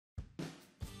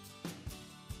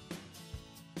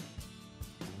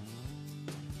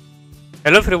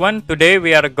Hello everyone, today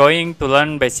we are going to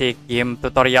learn basic Gimp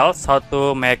tutorials how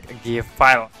to make a GIF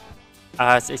file.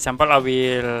 As example, I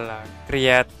will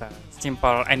create a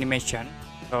simple animation.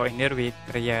 So in here we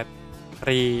create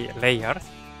 3 layers.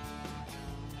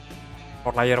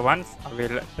 For layer 1, I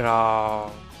will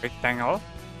draw rectangle,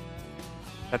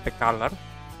 set the color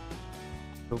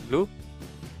to blue,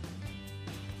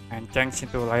 and change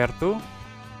into layer 2.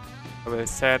 I will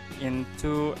set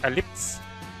into ellipse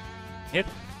here.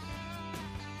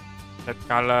 Set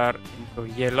color into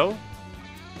yellow,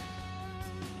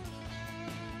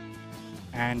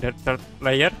 and the third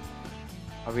layer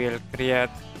I will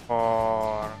create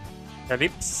for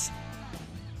ellipse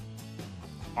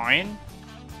point.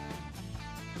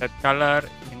 Set color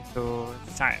into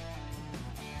cyan.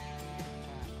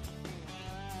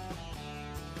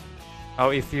 Now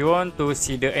if you want to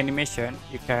see the animation,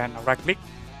 you can right click,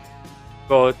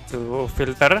 go to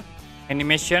filter,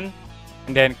 animation,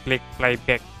 and then click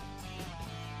playback.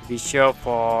 Be sure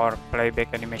for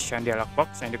playback animation dialog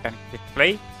box, and you can click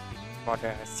play for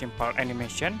the simple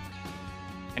animation.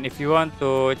 And if you want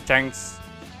to change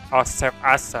or save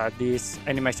as this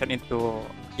animation into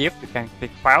GIF, you can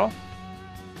click file,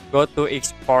 go to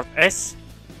export as,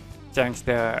 change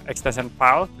the extension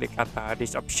file, click at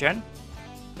this option.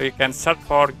 So you can search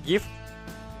for GIF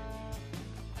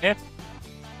here,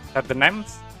 set the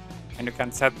names, and you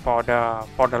can set for the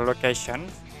location,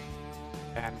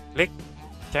 and click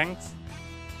change,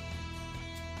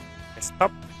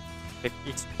 stop, click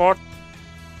export.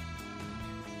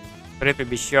 But to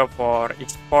be sure for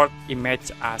export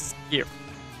image as GIF,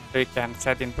 so you can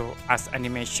set into as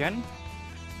animation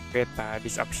with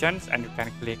these options, and you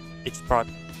can click export,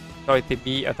 so it will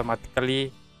be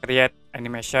automatically create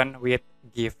animation with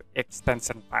GIF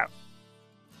extension file.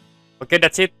 Okay,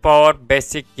 that's it for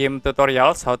basic Gimp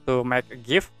tutorials how to make a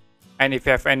GIF. And if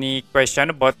you have any question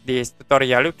about this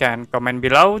tutorial, you can comment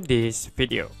below this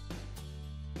video.